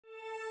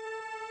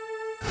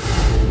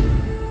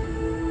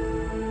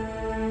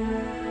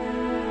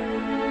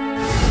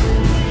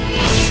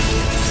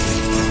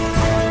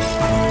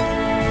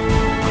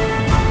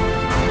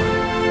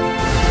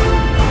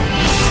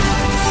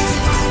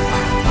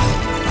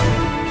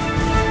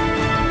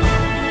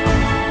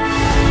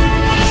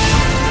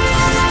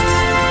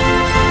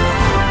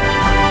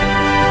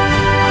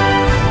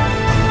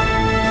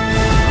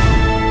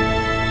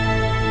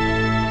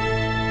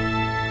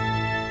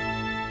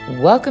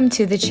welcome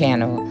to the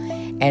channel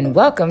and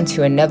welcome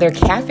to another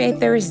Cafe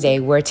Thursday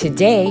where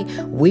today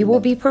we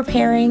will be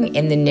preparing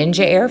in the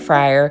Ninja air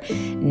fryer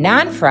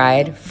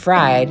non-fried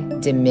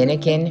fried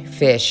Dominican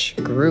fish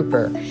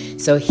grouper.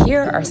 So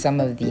here are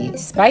some of the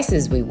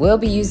spices we will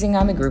be using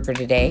on the grouper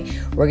today.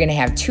 We're going to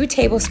have 2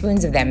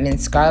 tablespoons of that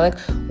minced garlic,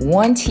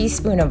 1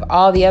 teaspoon of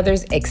all the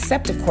others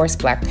except of course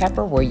black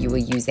pepper, where you will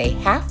use a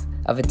half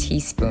of a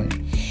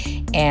teaspoon.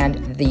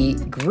 And the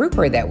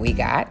grouper that we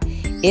got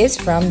is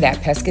from that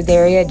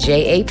Pescaderia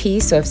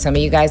JAP. So if some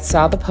of you guys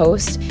saw the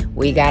post,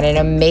 we got an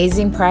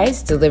amazing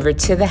price delivered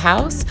to the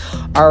house,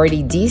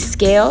 already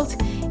descaled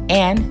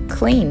and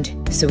cleaned.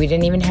 So we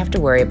didn't even have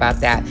to worry about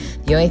that.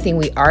 The only thing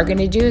we are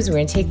gonna do is we're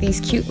gonna take these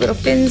cute little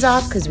fins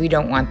off because we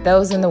don't want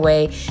those in the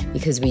way,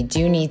 because we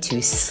do need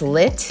to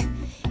slit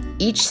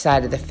each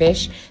side of the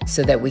fish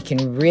so that we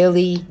can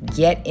really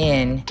get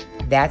in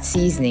that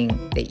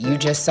seasoning that you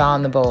just saw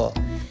in the bowl.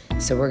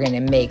 So we're gonna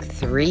make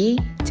 3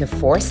 to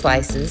 4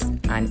 slices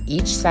on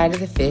each side of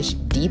the fish,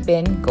 deep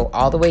in, go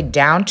all the way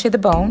down to the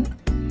bone,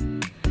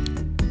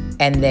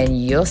 and then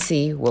you'll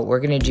see what we're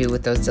gonna do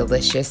with those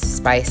delicious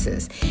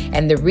spices.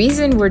 And the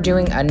reason we're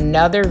doing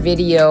another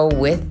video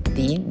with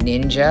the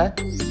Ninja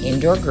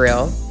indoor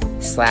grill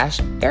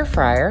 / air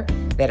fryer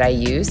that I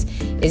use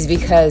is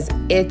because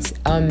it's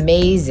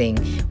amazing.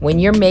 When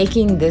you're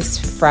making this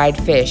fried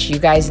fish, you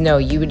guys know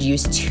you would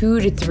use 2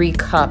 to 3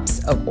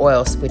 cups of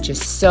oil, which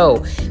is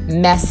so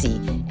messy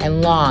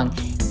and long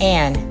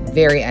and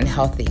very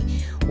unhealthy.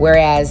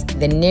 Whereas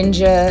the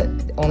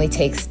Ninja only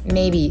takes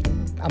maybe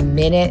a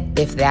minute,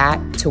 if that,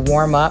 to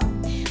warm up.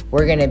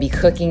 We're gonna be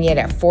cooking it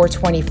at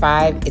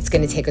 425. It's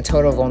gonna take a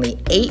total of only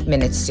 8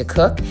 minutes to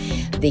cook.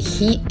 The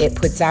heat it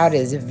puts out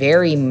is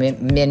very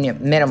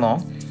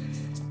minimal,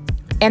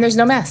 and there's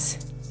no mess.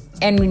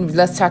 And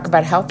let's talk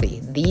about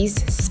healthy.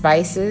 These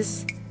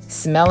spices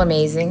smell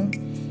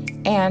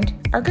amazing and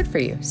are good for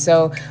you.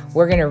 So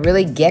we're gonna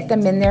really get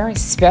them in there,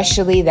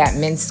 especially that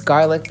minced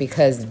garlic,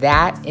 because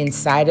that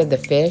inside of the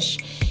fish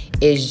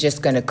is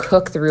just gonna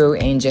cook through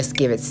and just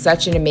give it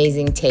such an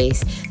amazing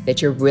taste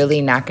that you're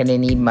really not gonna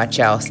need much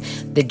else.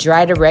 The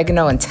dried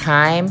oregano and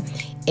thyme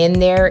in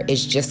there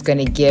is just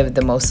gonna give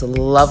the most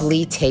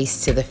lovely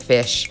taste to the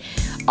fish.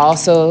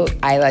 Also,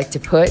 I like to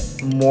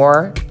put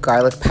more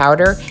garlic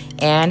powder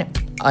and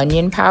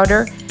onion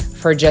powder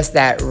for just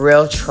that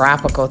real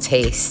tropical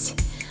taste.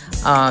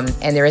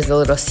 And there is a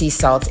little sea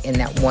salt in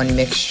that one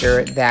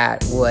mixture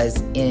that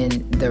was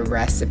in the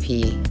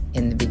recipe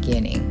in the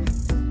beginning.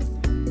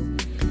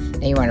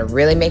 Now you want to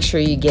really make sure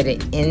you get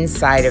it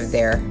inside of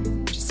there.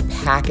 Just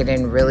pack it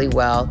in really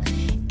well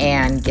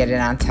and get it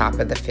on top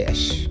of the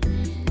fish.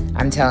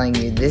 I'm telling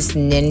you, this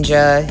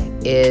Ninja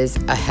is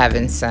a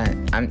heaven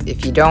sent.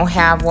 If you don't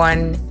have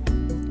one,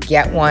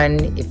 get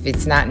one. If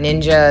it's not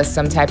Ninja,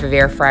 some type of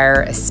air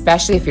fryer,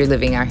 especially if you're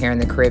living out here in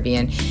the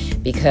Caribbean,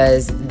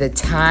 because the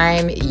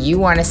time you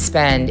want to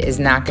spend is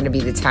not going to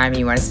be the time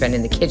you want to spend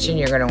in the kitchen.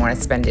 You're going to want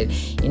to spend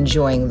it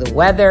enjoying the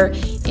weather,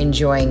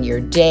 enjoying your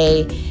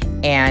day,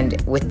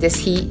 and with this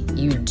heat,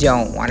 you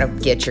don't want to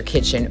get your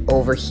kitchen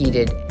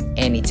overheated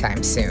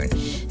anytime soon.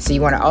 So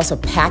you want to also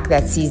pack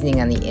that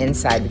seasoning on the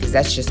inside, because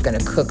that's just going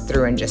to cook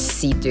through and just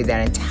seep through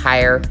that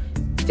entire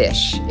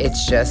fish.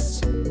 It's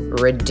just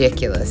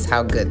ridiculous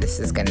how good this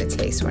is going to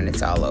taste when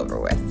it's all over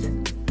with.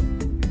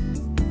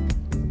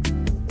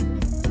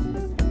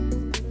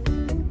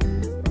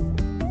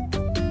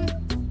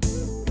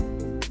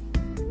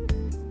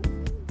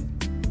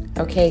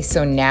 Okay,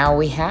 so now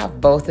we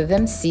have both of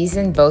them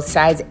seasoned, both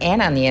sides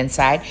and on the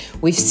inside.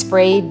 We've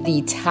sprayed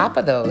the top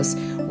of those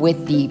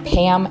with the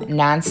Pam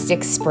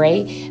nonstick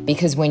spray,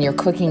 because when you're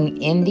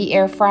cooking in the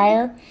air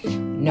fryer,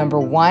 number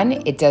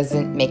 1, it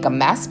doesn't make a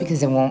mess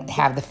because it won't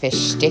have the fish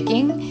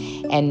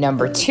sticking. And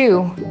number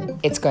 2,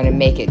 it's going to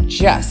make it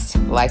just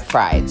like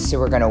fried. So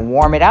we're going to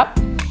warm it up.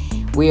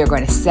 We are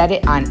going to set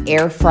it on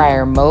air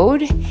fryer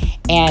mode.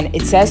 And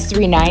it says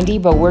 390,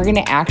 but we're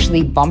gonna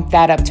actually bump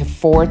that up to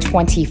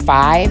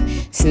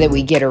 425 so that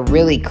we get a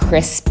really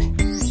crisp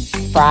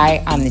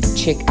fry on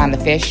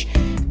the fish,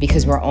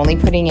 because we're only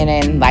putting it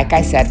in, like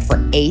I said,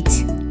 for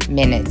 8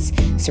 minutes.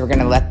 So we're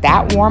gonna let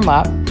that warm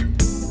up,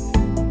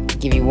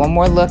 give you one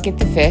more look at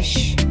the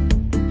fish.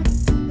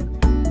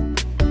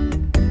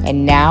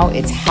 And now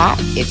it's hot,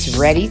 it's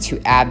ready to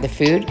add the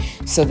food.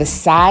 So the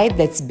side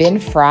that's been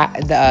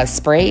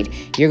sprayed,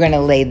 you're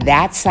gonna lay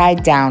that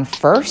side down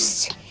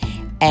first.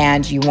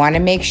 And you want to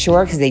make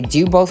sure, because they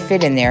do both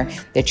fit in there,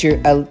 that you're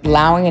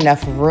allowing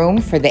enough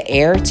room for the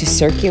air to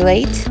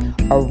circulate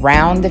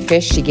around the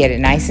fish to get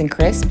it nice and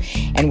crisp.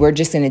 And we're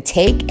just going to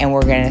take and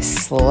we're going to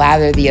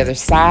slather the other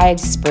side,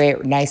 spray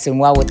it nice and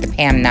well with the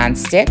Pam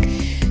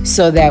nonstick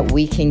so that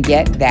we can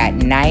get that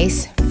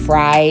nice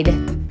fried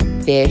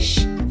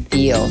fish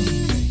feel.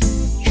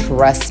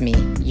 Trust me,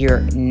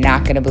 you're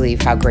not going to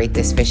believe how great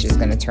this fish is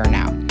going to turn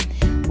out.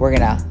 We're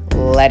going to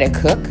let it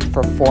cook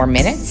for 4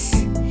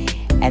 minutes.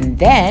 And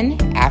then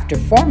after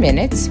 4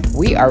 minutes,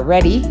 we are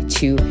ready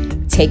to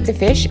take the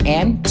fish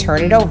and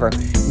turn it over.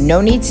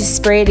 No need to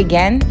spray it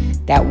again.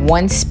 That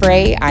one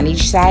spray on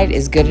each side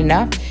is good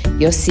enough.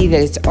 you'll see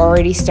that it's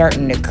already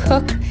starting to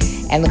cook.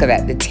 And look at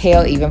that, the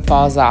tail even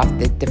falls off.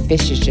 The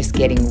fish is just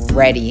getting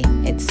ready.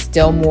 It's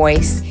still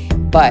moist,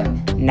 but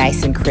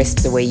nice and crisp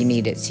the way you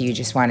need it. So you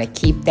just want to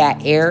keep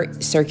that air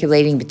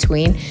circulating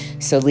between.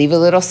 So leave a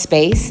little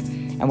space,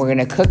 and we're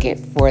gonna cook it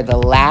for the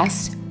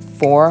last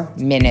 4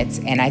 minutes.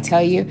 And I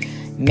tell you,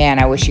 man,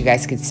 I wish you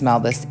guys could smell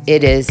this.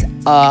 It is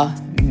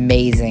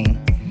amazing.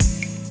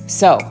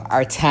 So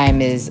our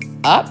time is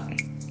up.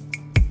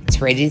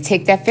 It's ready to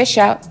take that fish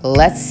out.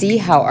 Let's see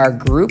how our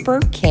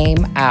grouper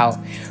came out.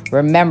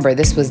 Remember,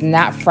 this was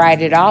not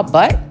fried at all,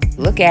 but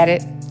look at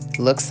it.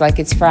 Looks like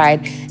it's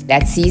fried.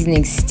 That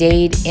seasoning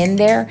stayed in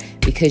there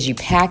because you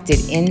packed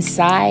it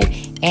inside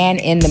and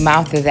in the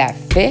mouth of that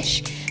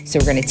fish. So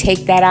we're gonna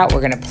take that out,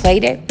 we're gonna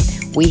plate it.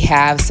 We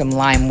have some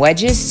lime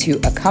wedges to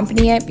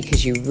accompany it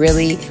because you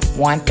really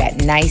want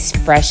that nice,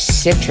 fresh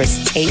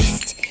citrus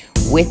taste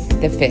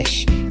with the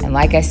fish. And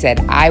like I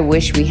said, I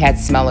wish we had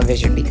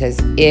smell-o-vision because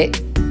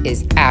it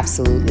is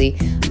absolutely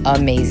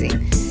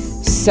amazing.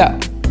 So,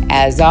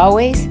 as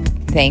always,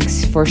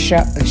 thanks for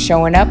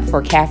showing up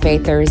for Cafe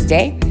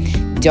Thursday.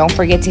 Don't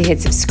forget to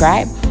hit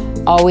subscribe.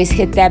 Always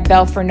hit that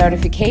bell for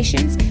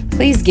notifications.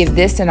 Please give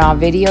this and all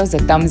videos a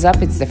thumbs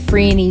up. It's the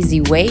free and easy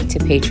way to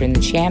patron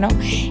the channel.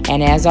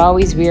 And as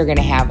always, we are going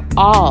to have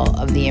all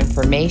of the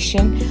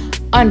information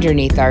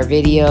underneath our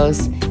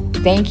videos.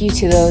 Thank you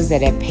to those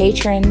that have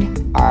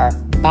patroned our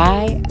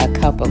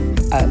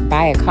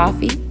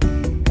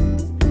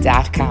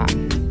buyacoffee.com.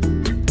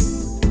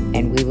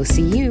 And we will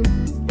see you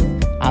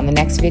on the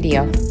next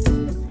video.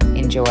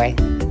 Enjoy.